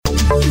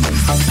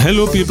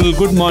Hello, people.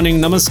 Good morning.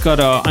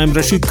 Namaskara. I'm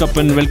Rashid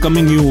Kappan,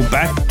 welcoming you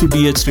back to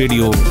DH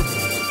Radio.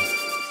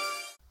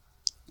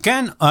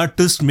 Can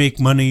artists make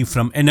money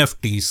from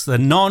NFTs, the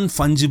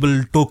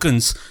non-fungible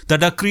tokens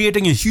that are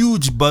creating a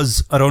huge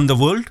buzz around the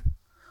world?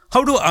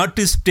 How do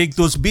artists take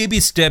those baby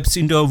steps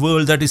into a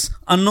world that is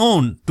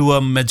unknown to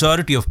a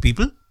majority of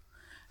people?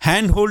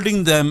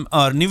 Hand-holding them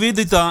are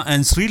Nivedita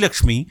and Sri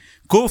Lakshmi,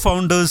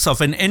 co-founders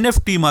of an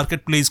NFT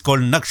marketplace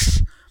called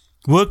Naksh,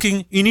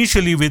 working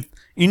initially with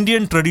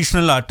Indian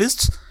traditional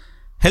artists,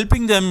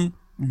 helping them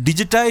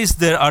digitize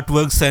their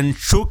artworks and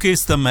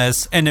showcase them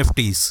as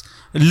NFTs.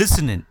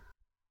 Listen in.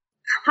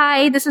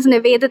 Hi, this is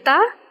Nivedita.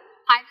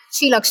 Hi,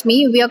 Sri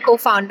Lakshmi. We are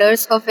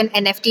co-founders of an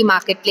NFT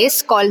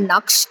marketplace called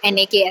Naksh,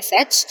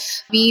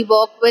 Naksh. We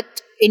work with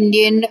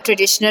Indian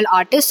traditional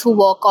artists who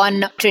work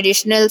on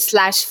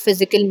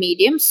traditional/physical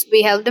mediums.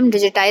 We help them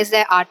digitize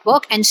their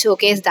artwork and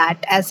showcase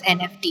that as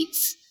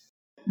NFTs.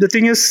 The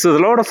thing is, a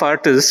lot of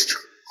artists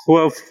who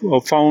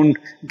have found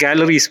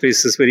gallery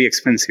spaces very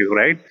expensive,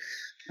 right?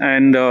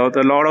 And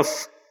a lot of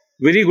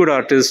very good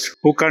artists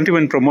who can't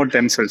even promote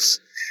themselves.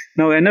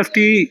 Now,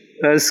 NFT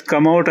has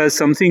come out as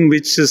something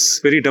which is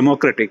very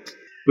democratic,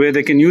 where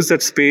they can use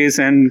that space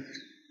and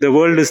the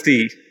world is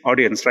the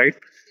audience, right?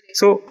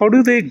 So how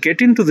do they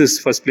get into this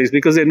first place?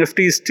 Because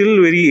NFT is still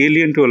very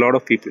alien to a lot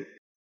of people.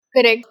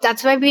 Correct.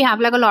 That's why we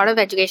have a lot of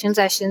education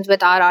sessions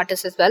with our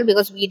artists as well,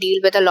 because we deal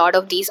with a lot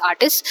of these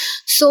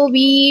artists. So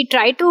we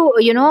try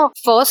to,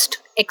 first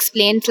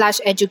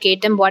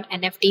explain/educate them what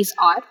NFTs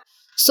are.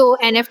 So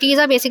NFTs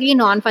are basically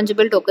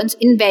non-fungible tokens.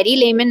 In very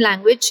layman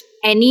language,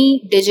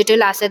 any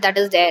digital asset that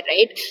is there,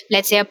 right?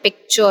 Let's say a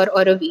picture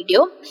or a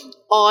video.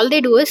 All they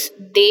do is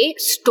they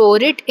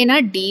store it in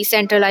a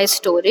decentralized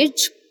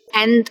storage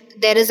and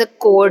there is a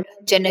code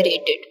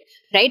generated.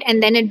 Right?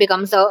 And then it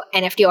becomes a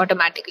NFT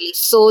automatically.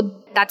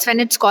 So that's when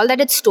it's called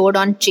that it's stored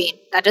on chain,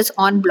 that is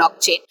on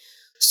blockchain.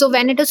 So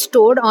when it is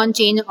stored on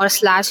chain or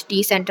 /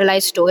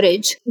 decentralized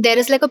storage, there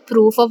is like a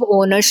proof of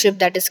ownership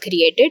that is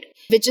created,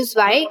 which is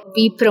why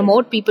we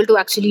promote people to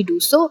actually do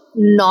so,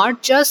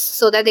 not just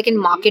so that they can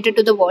market it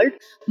to the world,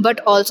 but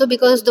also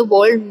because the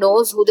world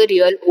knows who the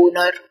real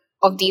owner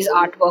of these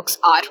artworks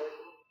are.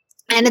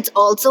 And it's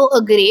also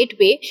a great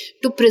way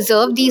to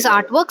preserve these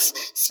artworks,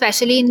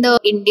 especially in the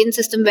Indian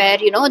system where,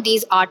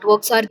 these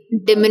artworks are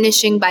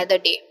diminishing by the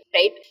day,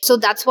 right? So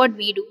that's what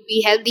we do.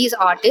 We help these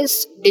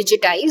artists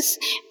digitize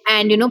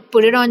and,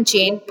 put it on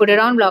chain, put it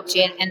on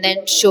blockchain, and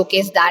then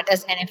showcase that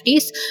as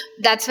NFTs.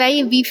 That's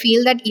why we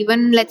feel that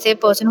even, let's say, a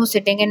person who's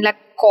sitting in like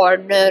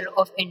corner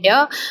of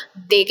India,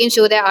 they can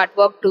show their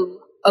artwork to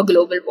a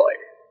global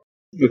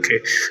world. Okay.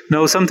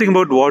 Now, something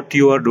about what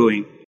you are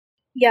doing.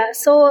 Yeah,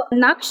 so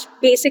Naksh,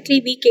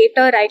 basically we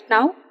cater right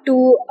now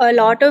to a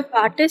lot of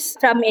artists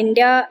from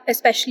India,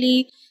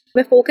 especially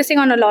we're focusing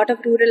on a lot of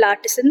rural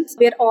artisans.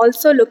 We're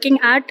also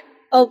looking at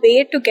a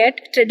way to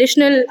get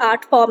traditional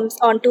art forms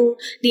onto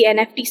the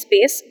NFT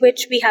space,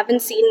 which we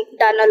haven't seen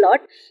done a lot.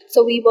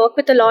 So we work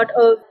with a lot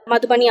of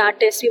Madhubani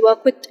artists, we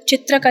work with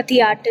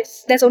Chitrakati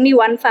artists. There's only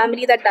one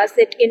family that does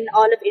it in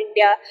all of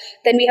India.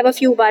 Then we have a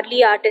few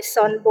Varli artists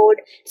on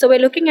board. So we're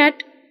looking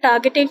at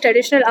targeting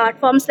traditional art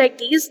forms like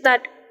these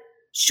that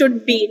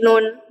should be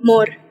known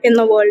more in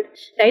the world,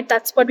 right?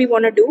 That's what we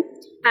want to do.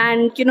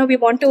 And, we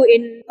want to,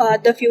 in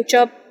the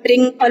future,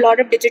 bring a lot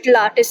of digital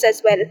artists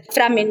as well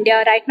from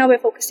India. Right now, we're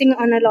focusing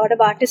on a lot of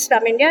artists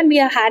from India and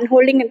we are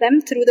hand-holding them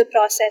through the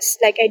process,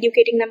 like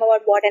educating them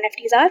about what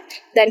NFTs are,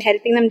 then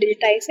helping them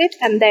digitize it,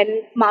 and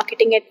then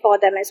marketing it for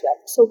them as well.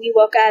 So we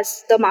work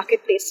as the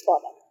marketplace for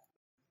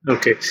them.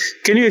 Okay.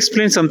 Can you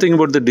explain something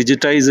about the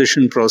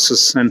digitization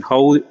process and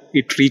how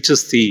it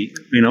reaches the,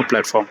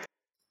 platform?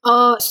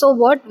 So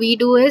what we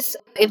do is,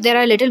 if there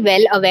are little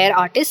well-aware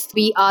artists,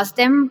 we ask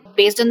them,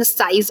 based on the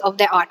size of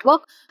their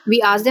artwork,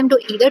 we ask them to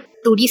either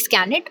 2D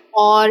scan it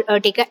or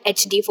take a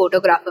HD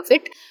photograph of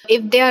it.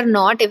 If they're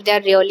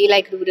really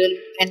like rural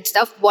and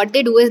stuff, what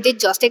they do is they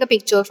just take a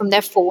picture from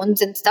their phones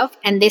and stuff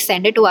and they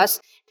send it to us.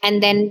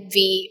 And then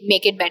we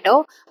make it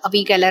better,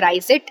 we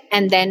colorize it,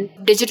 and then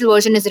digital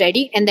version is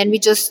ready, and then we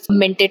just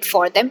mint it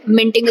for them.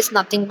 Minting is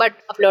nothing but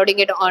uploading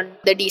it on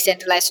the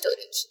decentralized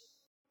storage.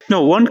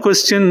 Now, one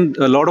question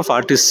a lot of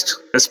artists,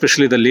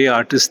 especially the lay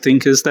artists,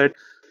 think is that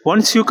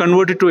once you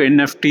convert it to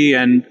NFT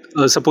and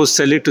suppose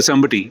sell it to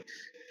somebody,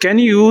 can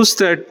you use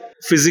that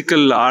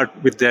physical art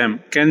with them?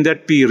 Can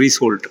that be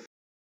resold?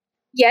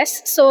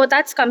 Yes, so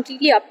that's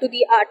completely up to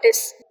the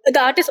artist. The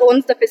artist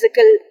owns the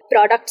physical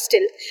product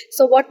still.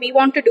 So what we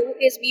want to do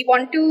is we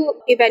want to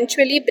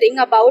eventually bring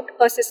about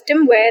a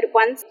system where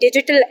once the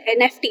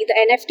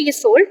NFT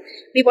is sold,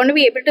 we want to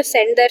be able to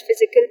send their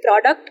physical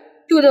product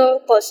to the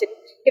person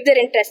if they're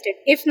interested.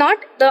 If not,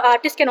 the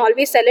artist can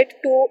always sell it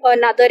to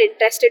another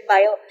interested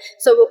buyer.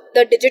 So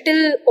the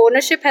digital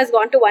ownership has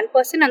gone to one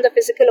person and the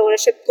physical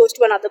ownership goes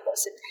to another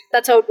person.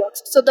 That's how it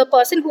works. So the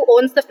person who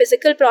owns the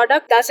physical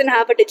product doesn't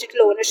have a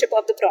digital ownership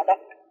of the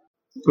product.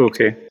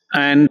 Okay.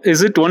 And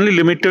is it only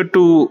limited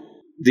to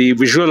the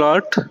visual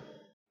art?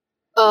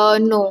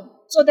 No.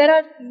 So there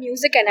are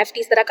music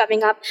NFTs that are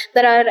coming up.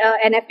 There are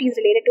NFTs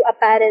related to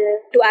apparel,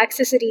 to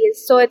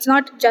accessories. So it's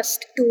not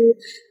just to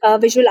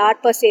visual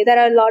art per se. There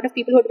are a lot of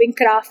people who are doing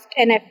craft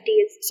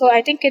NFTs. So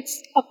I think it's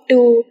up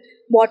to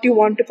what you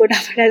want to put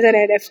up as an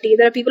NFT.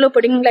 There are people who are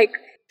putting like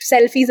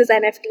selfies as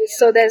NFTs.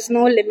 So there's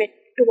no limit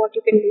to what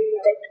you can do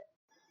with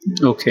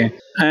it. Okay.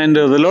 And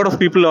a lot of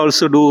people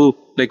also do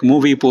like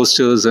movie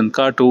posters and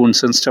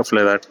cartoons and stuff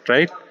like that,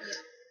 right?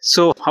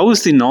 So how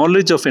is the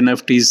knowledge of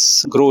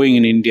NFTs growing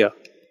in India?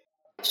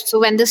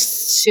 So when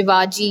this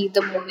Shivaji,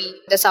 the movie,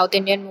 the South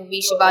Indian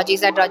movie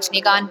Shivaji's at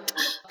Rajnikant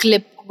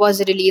clip was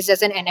released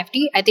as an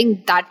NFT, I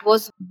think that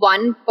was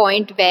one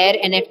point where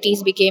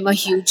NFTs became a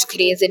huge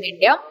craze in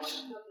India.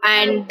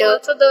 And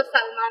also the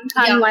Salman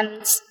Khan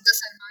ones. The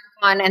Salman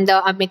Khan and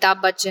the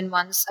Amitabh Bachchan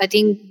ones. I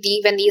think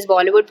when these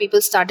Bollywood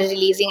people started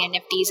releasing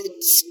NFTs,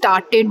 it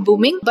started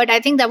booming. But I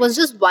think that was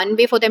just one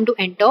way for them to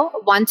enter.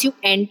 Once you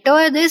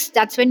enter this,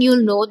 that's when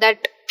you'll know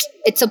that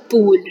it's a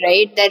pool,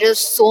 right? There are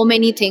so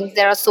many things,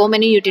 there are so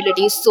many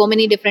utilities, so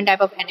many different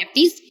type of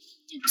NFTs.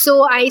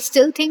 So I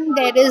still think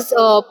there is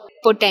a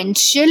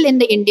potential in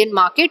the Indian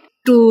market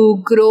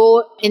to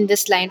grow in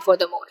this line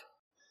furthermore.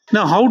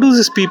 Now, how do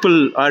these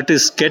people,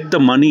 artists, get the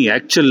money,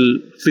 actual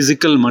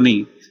physical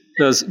money?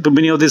 Because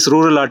many of these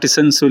rural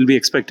artisans will be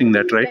expecting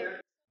that, right?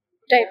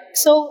 Right.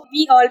 So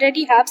we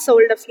already have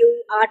sold a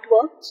few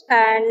artworks,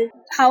 and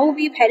how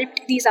we've helped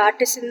these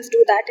artisans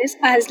do that is,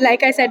 as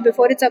like I said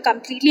before, it's a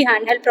completely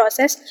handheld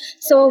process.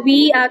 So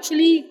we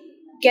actually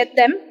get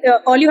them.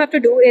 All you have to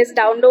do is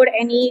download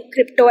any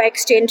crypto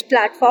exchange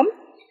platform,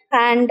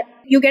 and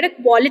you get a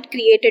wallet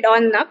created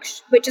on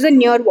Naksh, which is a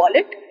near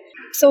wallet.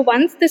 So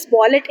once this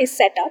wallet is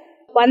set up,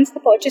 once the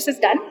purchase is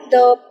done,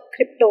 the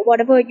crypto,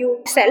 whatever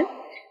you sell,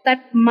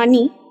 that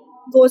money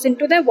goes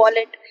into the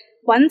wallet.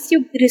 Once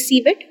you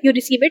receive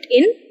it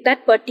in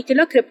that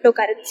particular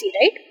cryptocurrency,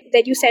 right?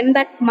 Then you send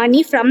that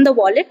money from the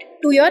wallet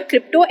to your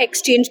crypto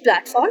exchange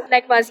platform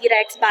like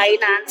WazirX,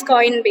 Binance,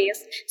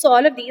 Coinbase. So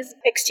all of these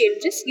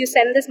exchanges, you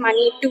send this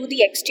money to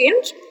the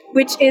exchange,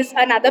 which is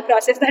another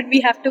process that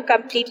we have to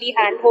completely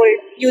handhold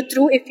you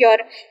through if you're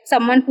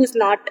someone who's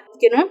not,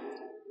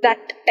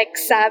 that tech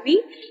savvy.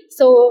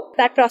 So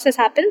that process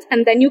happens,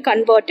 and then you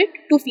convert it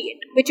to fiat,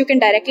 which you can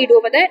directly do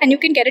over there, and you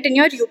can get it in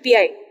your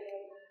UPI.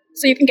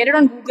 So you can get it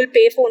on Google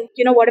Pay, phone,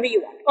 whatever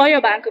you want, or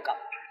your bank account.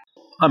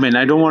 I mean,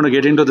 I don't want to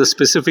get into the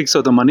specifics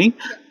of the money,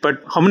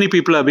 but how many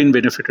people have been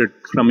benefited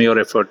from your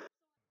effort?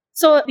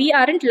 So we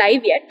aren't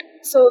live yet.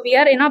 So we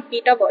are in a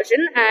beta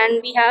version,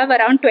 and we have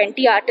around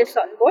 20 artists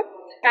on board.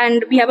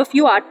 And we have a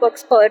few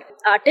artworks per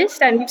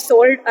artist, and we've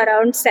sold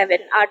around 7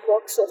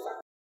 artworks so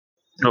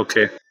far.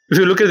 Okay. If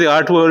you look at the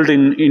art world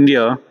in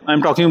India,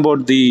 I'm talking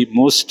about the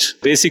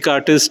most basic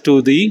artists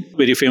to the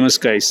very famous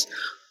guys.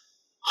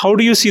 How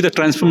do you see the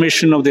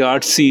transformation of the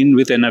art scene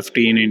with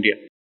NFT in India?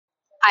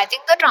 I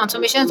think the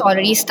transformation has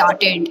already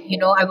started.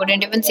 I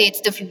wouldn't even say it's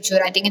the future.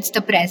 I think it's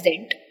the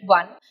present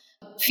one.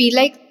 Feel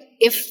like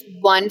if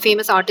one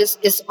famous artist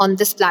is on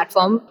this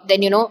platform,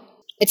 then,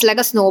 it's like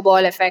a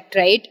snowball effect,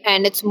 right?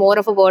 And it's more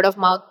of a word of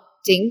mouth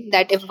thing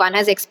that if one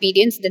has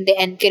experience, then they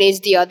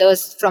encourage the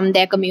others from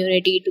their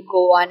community to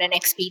go on and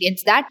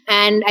experience that.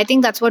 And I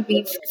think that's what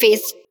we've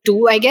faced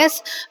too, I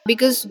guess,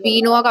 because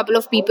we know a couple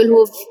of people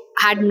who've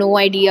had no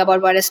idea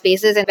about what a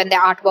space is, and when their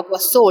artwork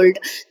was sold,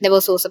 they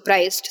were so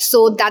surprised.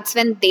 So that's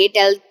when they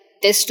tell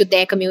this to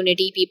their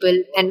community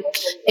people, and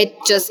it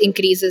just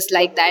increases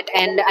like that.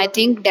 And I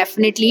think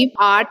definitely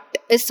art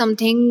is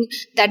something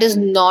that is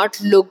not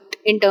looked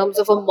in terms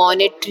of a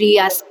monetary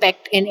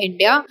aspect in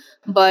India,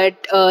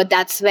 but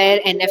that's where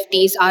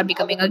NFTs are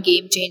becoming a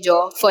game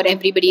changer for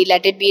everybody.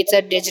 Let it be it's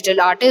a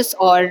digital artist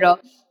or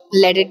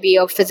let it be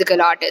a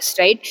physical artist,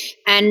 right?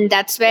 And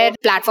that's where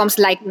platforms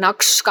like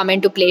Naksh come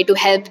into play to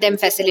help them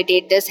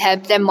facilitate this,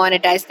 help them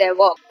monetize their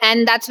work.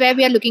 And that's where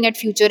we are looking at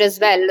future as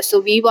well. So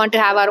we want to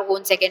have our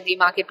own secondary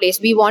marketplace.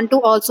 We want to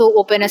also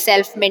open a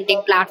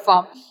self-minting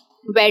platform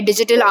where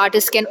digital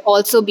artists can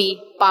also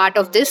be part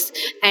of this,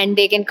 and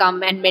they can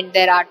come and mint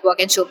their artwork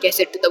and showcase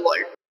it to the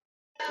world.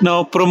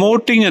 Now,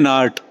 promoting an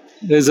art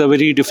is a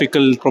very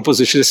difficult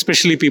proposition,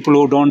 especially people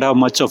who don't have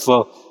much of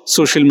a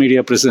social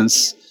media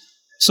presence.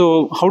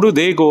 So how do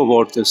they go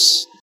about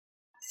this?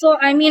 So,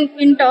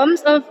 in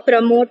terms of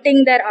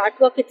promoting their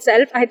artwork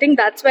itself, I think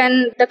that's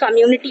when the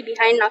community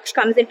behind Naksh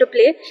comes into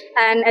play,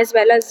 and as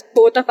well as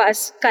both of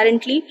us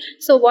currently.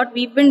 So what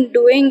we've been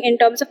doing in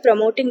terms of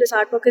promoting this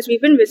artwork is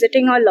we've been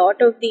visiting a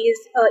lot of these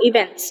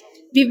events.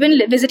 We've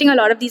been visiting a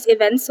lot of these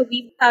events. So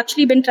we've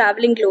actually been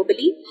traveling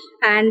globally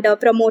and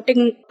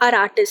promoting our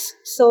artists.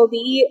 So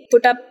we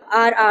put up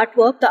our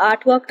artwork, the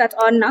artwork that's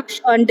on Naksh,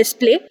 on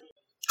display.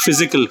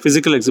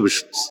 Physical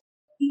exhibitions.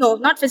 No,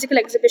 not physical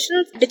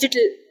exhibitions,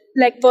 digital,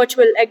 like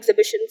virtual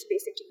exhibitions,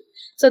 basically.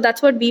 So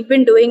that's what we've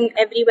been doing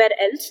everywhere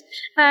else.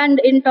 And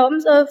in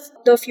terms of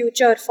the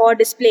future for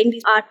displaying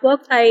these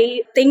artworks,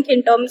 I think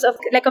in terms of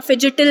like a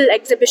phygital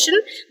exhibition,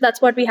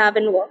 that's what we have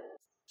in work.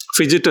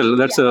 Phygital,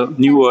 that's a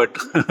new word.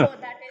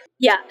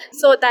 Yeah,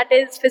 so that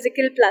is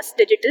physical plus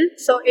digital.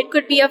 So it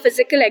could be a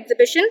physical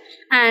exhibition,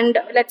 and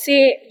let's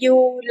say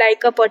you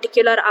like a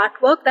particular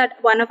artwork that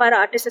one of our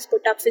artists has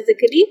put up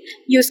physically.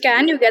 You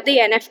scan, you get the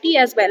NFT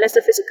as well as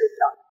the physical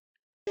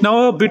product.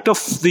 Now, a bit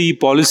of the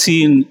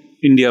policy in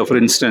India, for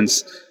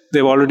instance.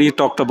 They've already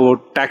talked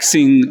about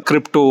taxing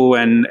crypto,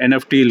 and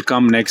NFT will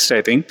come next,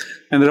 I think.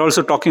 And they're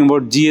also talking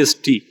about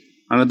GST,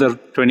 another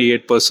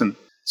 28%.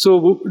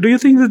 So do you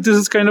think that this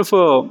is kind of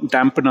a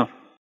dampener?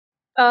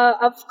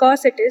 Of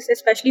course it is,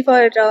 especially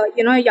for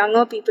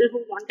younger people who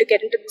want to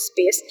get into the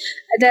space.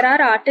 There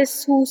are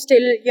artists who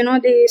still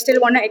they still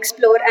want to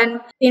explore,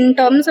 and in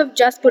terms of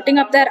just putting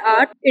up their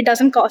art, it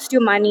doesn't cost you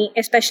money,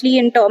 especially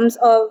in terms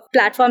of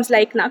platforms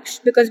like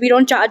Naksh, because we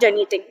don't charge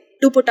anything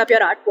to put up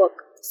your artwork.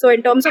 So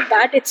in terms of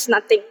that, it's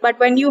nothing. But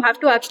when you have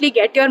to actually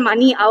get your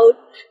money out,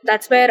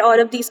 that's where all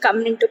of these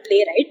come into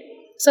play, right?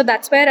 So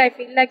that's where I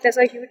feel like there's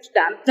a huge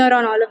dampener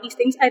on all of these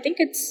things. I think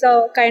it's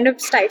kind of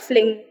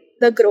stifling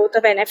the growth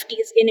of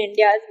NFTs in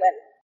India as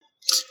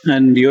well.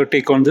 And your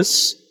take on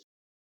this?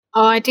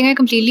 I think I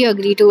completely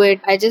agree to it.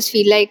 I just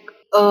feel like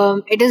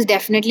it is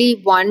definitely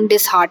one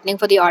disheartening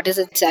for the artist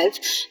itself.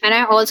 And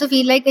I also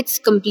feel like it's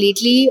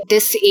completely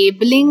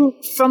disabling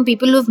from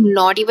people who've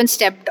not even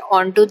stepped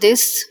onto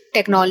this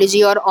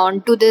technology or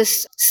onto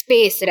this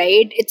space,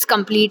 right? It's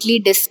completely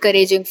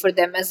discouraging for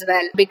them as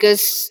well.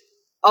 Because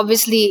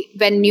obviously,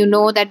 when you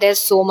know that there's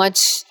so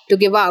much to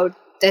give out,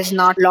 there's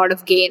not a lot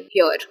of gain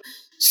here.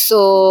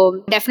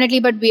 So definitely,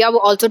 but we are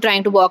also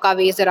trying to work our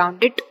ways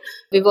around it.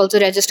 We've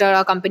also registered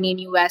our company in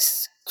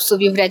US. So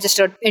we've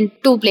registered in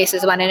 2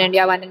 places, one in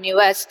India, one in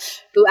US,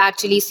 to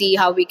actually see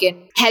how we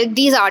can help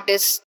these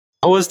artists.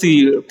 How has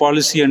the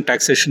policy and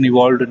taxation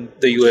evolved in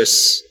the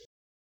US?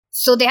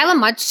 So they have a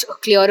much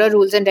clearer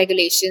rules and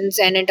regulations.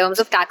 And in terms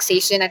of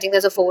taxation, I think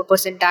there's a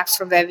 4% tax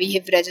from where we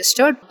have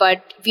registered.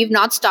 But we've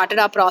not started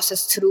our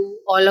process through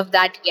all of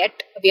that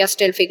yet. We are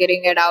still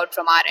figuring it out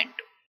from our end.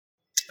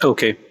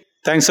 Okay.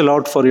 Thanks a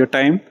lot for your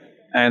time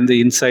and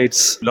the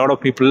insights. A lot of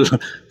people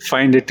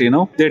find it,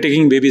 they're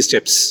taking baby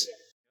steps.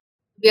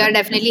 We are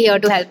definitely here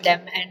to help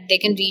them, and they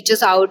can reach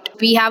us out.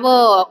 We have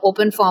a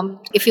open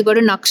form. If you go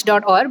to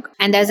naksh.org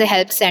and there's a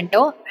help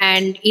center,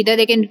 and either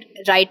they can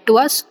write to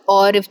us,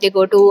 or if they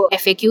go to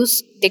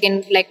FAQs, they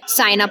can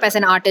sign up as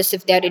an artist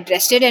if they're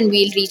interested, and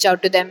we'll reach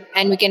out to them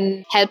and we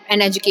can help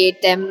and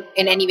educate them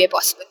in any way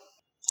possible.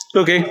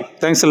 Okay.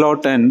 Thanks a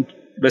lot and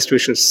best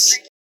wishes.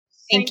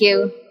 Thank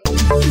you.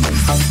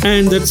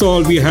 And that's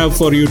all we have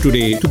for you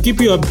today. To keep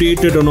you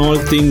updated on all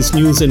things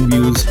news and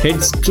views,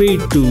 head straight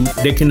to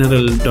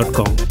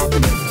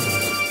DeccanHerald.com.